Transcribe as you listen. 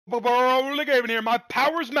Broly Gaben here. My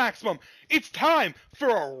power's maximum. It's time for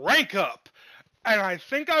a rank up. And I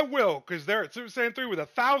think I will, because they're at Super Saiyan 3 with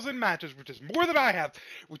 1,000 matches, which is more than I have,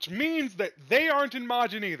 which means that they aren't in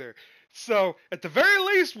Majin either. So, at the very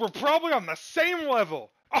least, we're probably on the same level.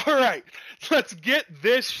 Alright, let's get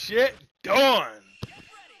this shit done.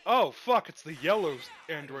 Oh, fuck, it's the yellow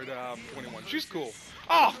Android 21. She's cool.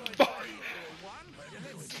 Oh, fuck.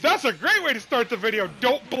 That's a great way to start the video.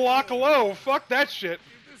 Don't block low. Fuck that shit.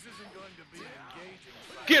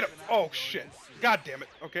 Get him. Oh, shit. God damn it.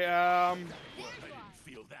 Okay,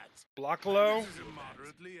 block low.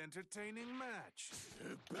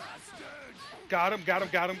 Got him.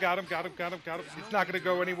 It's not gonna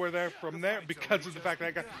go anywhere there from there because of the fact that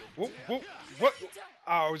I got. Whoop. Oh,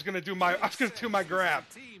 I was gonna do my grab.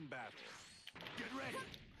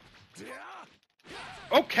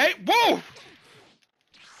 Okay. Whoa.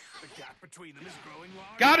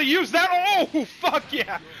 Gotta use that. Oh, fuck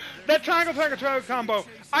yeah. That triangle combo.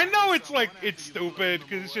 I know it's stupid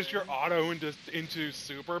because it's just your auto into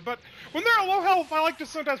super, but when they're at low health, I like to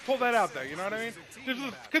sometimes pull that out there. You know what I mean?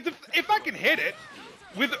 Because if I can hit it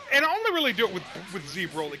and I only really do it with Z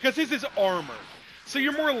Broly because his is armored, so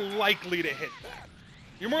you're more likely to hit that.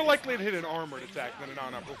 You're more likely to hit an armored attack than a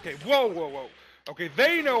non-armored. Okay, whoa. Okay,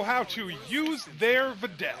 they know how to use their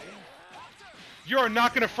Videl. You are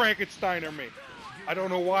not going to Frankensteiner me. I don't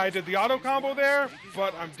know why I did the auto combo there,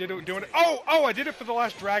 but I'm doing it. Oh, I did it for the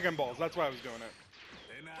last Dragon Balls. That's why I was doing it.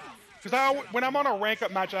 Because when I'm on a rank up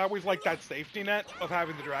match, I always like that safety net of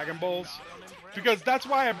having the Dragon Balls. Because that's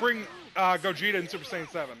why I bring Gogeta in Super Saiyan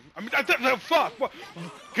 7. I mean, fuck.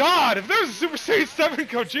 God, if there's a Super Saiyan 7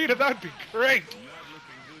 Gogeta, that'd be great.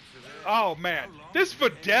 Oh, man. This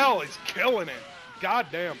Videl is killing it. God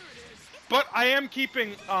damn. But I am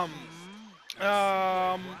keeping, how do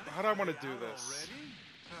I want to do this?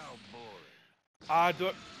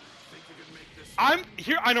 I'm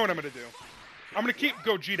here. I know what I'm going to do. I'm going to keep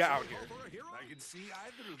Gogeta out here.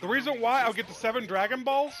 The reason why, I'll get the 7 Dragon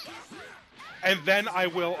Balls, and then I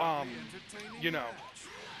will,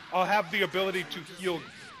 I'll have the ability to heal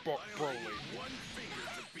Broly.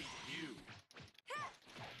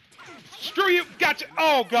 Screw you! Gotcha!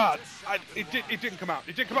 Oh, God! It didn't come out.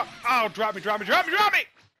 It didn't come out. Oh, drop me!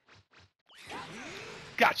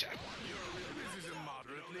 Gotcha!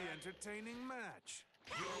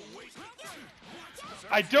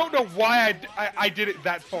 I don't know why I did it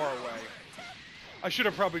that far away. I should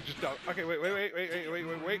have probably just done. Okay, wait.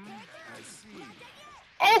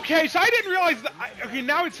 Okay, so I didn't realize that. Okay,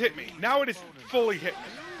 now it's hit me. Now it is fully hit me.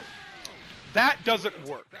 That doesn't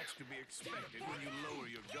work.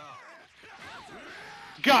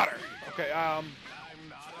 Got her. Okay,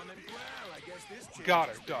 got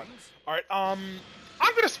her. Done. All right. I'm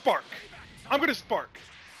gonna spark.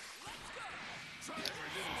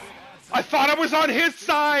 I thought I was on his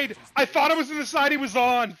side. I thought I was in the side he was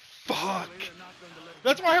on. Fuck.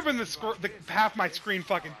 That's why having the half my screen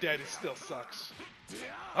fucking dead. It still sucks.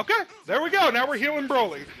 Okay, there we go. Now we're healing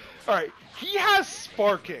Broly. All right, he has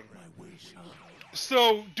sparking.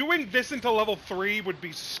 So doing this into level 3 would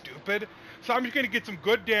be stupid. So I'm just gonna get some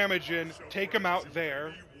good damage in, take him out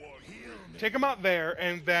there,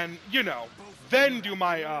 and then then do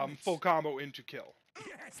my full combo into kill.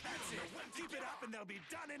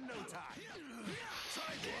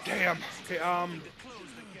 Damn. Okay.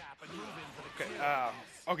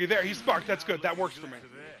 Okay. There, he sparked. That's good. That works for me.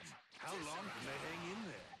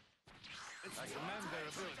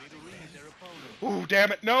 Ooh,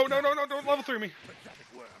 damn it! No! Don't level 3 me.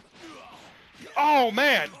 Oh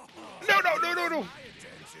man! No!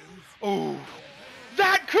 Ooh,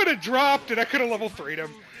 that could have dropped, and I could have level 3'd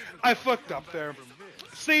him. I fucked up there.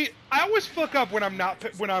 See, I always fuck up when I'm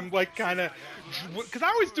like kind of, because I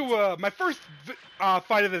always do my first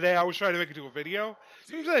fight of the day. I always try to make it to a video.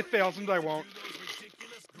 Sometimes I fail, sometimes I won't.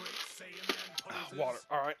 Water.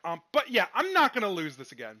 All right. But yeah, I'm not gonna lose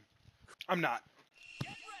this again. I'm not.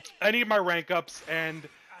 I need my rank ups, and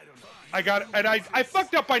I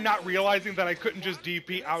fucked up by not realizing that I couldn't just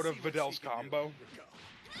DP out of Videl's combo.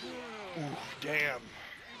 Ooh, damn.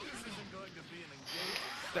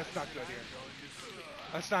 That's not good here.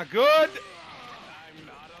 That's not good.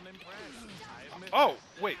 Oh,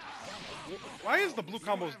 wait. Why is the blue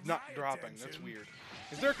combos not dropping? That's weird.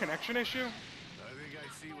 Is there a connection issue?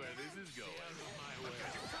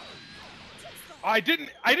 I didn't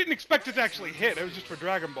expect it to actually hit. It was just for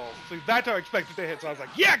Dragon Balls. So that's how I expected to hit. So I was like,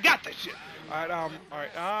 yeah, I got this shit. All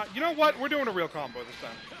right. You know what? We're doing a real combo this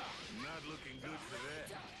time. Not looking good for that.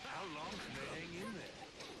 How long can they hang in there?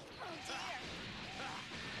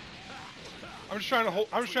 I'm just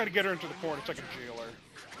trying to get her into the corner so I can jail her.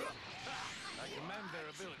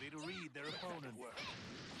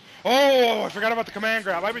 Oh, I forgot about the command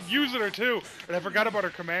grab. I've been using her too, and I forgot about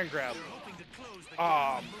her command grab.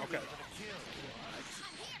 Okay.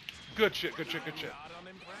 Good shit, good shit, good shit.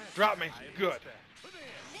 Drop me. Good.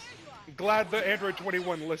 Glad the Android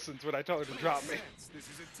 21 listens when I tell her to drop me.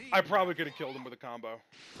 I probably could have killed him with a combo.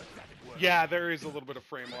 Yeah, there is a little bit of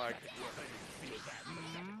frame lag.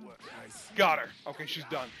 Got her. Okay, she's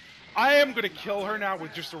done. I am going to kill her now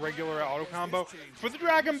with just a regular auto combo for the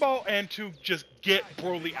Dragon Ball and to just get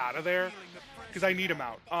Broly out of there because I need him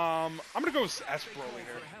out. I'm going to go with S Broly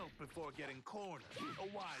here.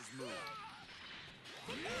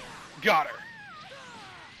 Got her.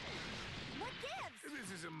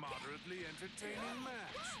 This is a moderately entertaining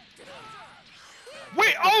match.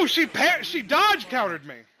 Wait, oh, she dodge countered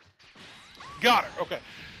me. Got her. Okay.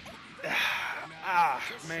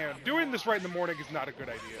 Man, doing this right in the morning is not a good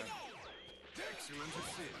idea.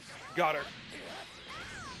 Got her.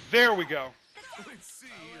 There we go.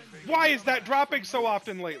 Why is that dropping so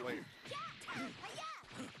often lately?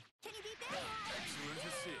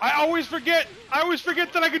 I always forget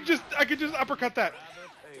that I could just uppercut that.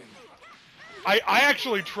 I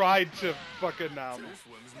actually tried to fucking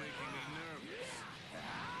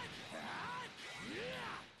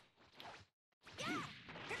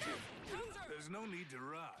There's no need to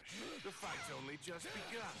rush. The fight's only just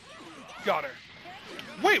begun. Got her.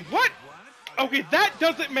 Wait, what? Okay, that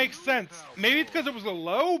doesn't make sense. Maybe it's because it was a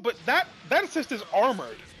low, but that assist is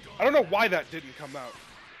armored. I don't know why that didn't come out.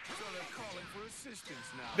 So they're calling for assistance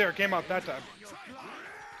now. There, it came out that time.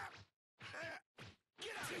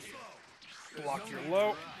 Block your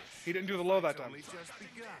low. He didn't do the low that time.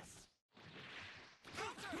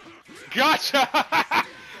 Gotcha!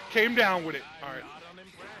 Came down with it. Alright.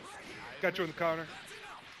 Got you in the corner.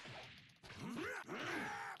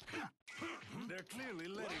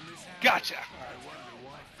 Gotcha!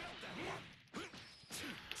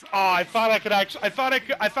 Oh, I thought I could actually. I thought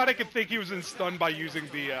I could think he was in stun by using my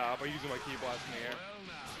key blast in the air.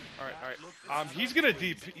 All right. He's gonna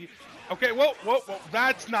DP. Okay, well,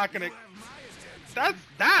 that's not gonna.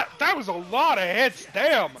 That was a lot of hits.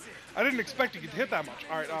 Damn, I didn't expect he could hit that much.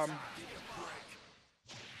 All right,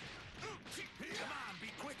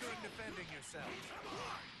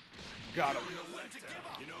 Got him.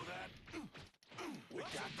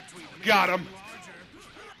 Got him.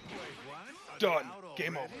 Done.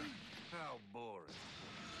 Game over.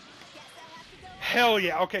 Hell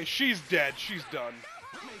yeah. Okay, she's dead. She's done.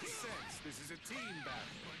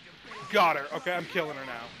 Got her. Okay, I'm killing her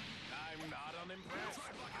now.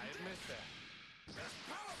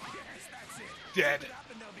 Dead.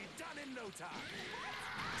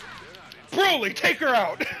 Broly, take her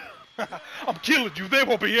out! I'm killing you. There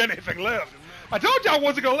won't be anything left. I told you I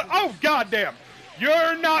wasn't gonna. Oh goddamn!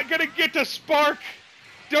 You're not gonna get to spark.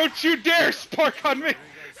 Don't you dare spark on me!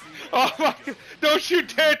 Oh my! Don't you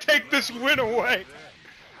dare take this win away!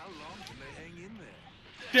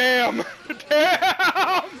 Damn!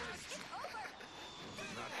 Damn!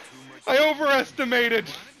 I overestimated.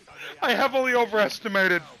 I heavily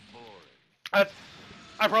overestimated. I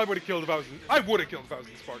probably would have killed if I was. I would have killed if I was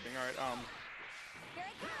in sparking. All right.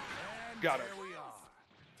 Got her.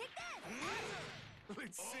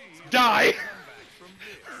 Die.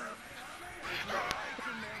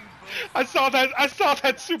 I saw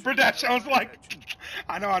that super dash. I was like,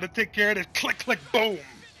 I know how to take care of this. Click, click, boom.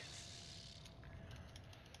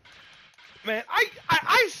 Man,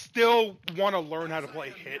 I still want to learn how to play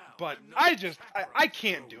Hit, but I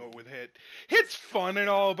can't do it with Hit. Hit's fun and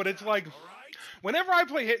all, but it's like, whenever I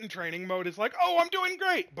play Hit in training mode, it's like, oh, I'm doing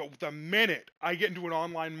great. But the minute I get into an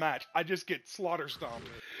online match, I just get slaughter stomped.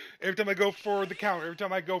 Every time I go for the counter, every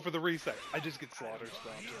time I go for the reset, I just get slaughter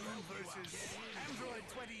stomped.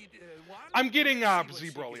 I'm getting Z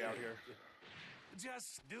Broly out here.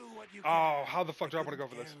 Oh, how the fuck do I want to go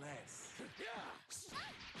for this?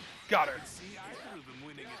 Got her.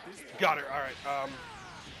 Got her. All right.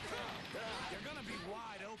 You're gonna be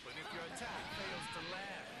wide open if your attack fails to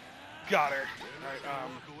land. Got her. All right.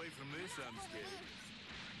 Walk away from this unscathed.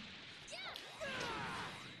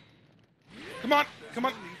 Come on. Come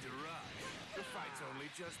on. The fight's only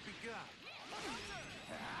just begun.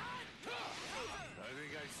 I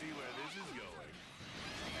think I see where this is going.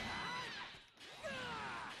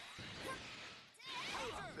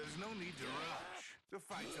 There's no need to rush. The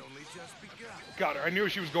fight's only just begun. Got her. I knew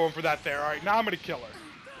she was going for that there. All right, now I'm gonna kill her.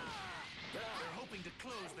 They're hoping to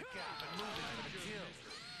close the gap and move it to the kill.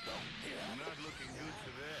 Not looking good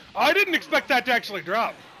for them. I didn't expect that to actually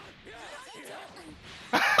drop.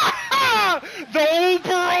 The old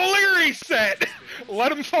Broly reset.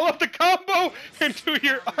 let him follow up the combo into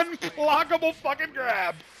your unblockable fucking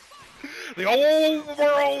grab. The old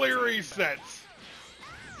Broly resets.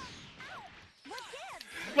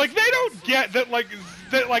 Like, they don't get that, like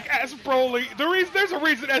S Broly, there's a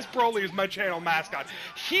reason S Broly is my channel mascot.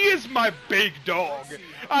 He is my big dog.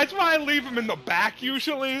 That's why I leave him in the back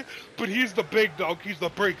usually, but he's the big dog, he's the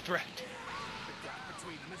big threat.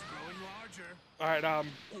 Alright, What?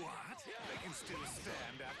 They can still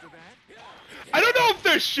stand after that? I don't know if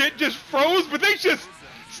their shit just froze, but they just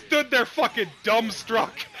stood there fucking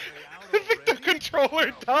dumbstruck. I think the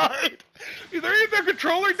controller died. Either their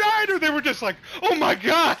controller died or they were just like, oh my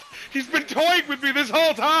god, he's been toying with me this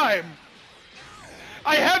whole time.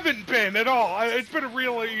 I haven't been at all. It's been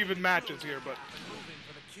really even matches here, but...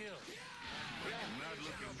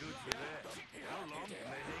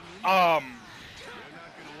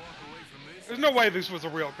 There's no way this was a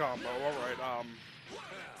real combo. Alright,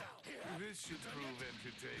 This should prove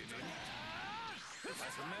entertaining. I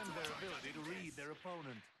commend their ability to read their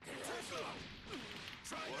opponent.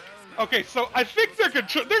 Okay, so I think their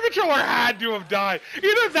controller had to have died.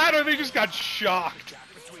 Either that or they just got shocked.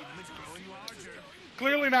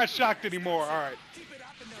 Clearly not shocked anymore. Alright.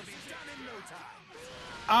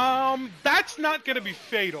 That's not gonna be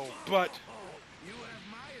fatal, but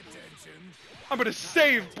I'm gonna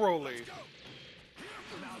save Broly.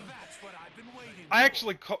 I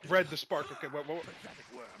actually read the spark. Okay, what? Pathetic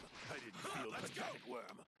worm. I didn't feel pathetic worm.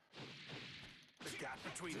 The gap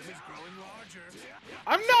between them is growing larger.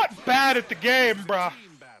 I'm not bad at the game, bruh.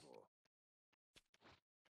 Team battle.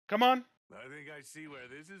 Come on. I think I see where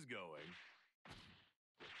this is going.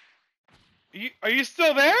 Are you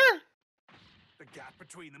still there? The gap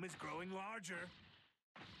between them is growing larger.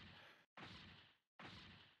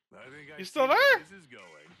 I think I You see still where there? this is going.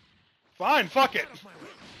 Fine, fuck it. This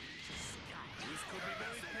could be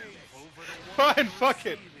very painful for the Fine, fuck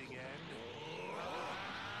it. receiving end.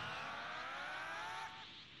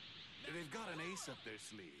 They've got an ace up their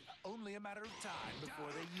sleeve. Only a matter of time before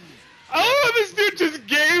they use it. Oh, this dude just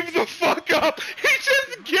gave the fuck up. He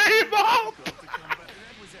just gave up. That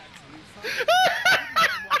was actually fun.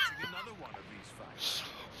 I'm watching another one of these fights.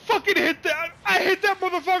 Fucking hit that. I hit that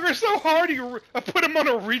motherfucker so hard I put him on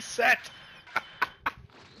a reset.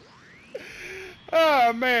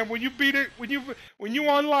 Oh man, when you beat it, when you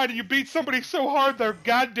online and you beat somebody so hard their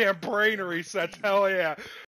goddamn brain resets, hell yeah.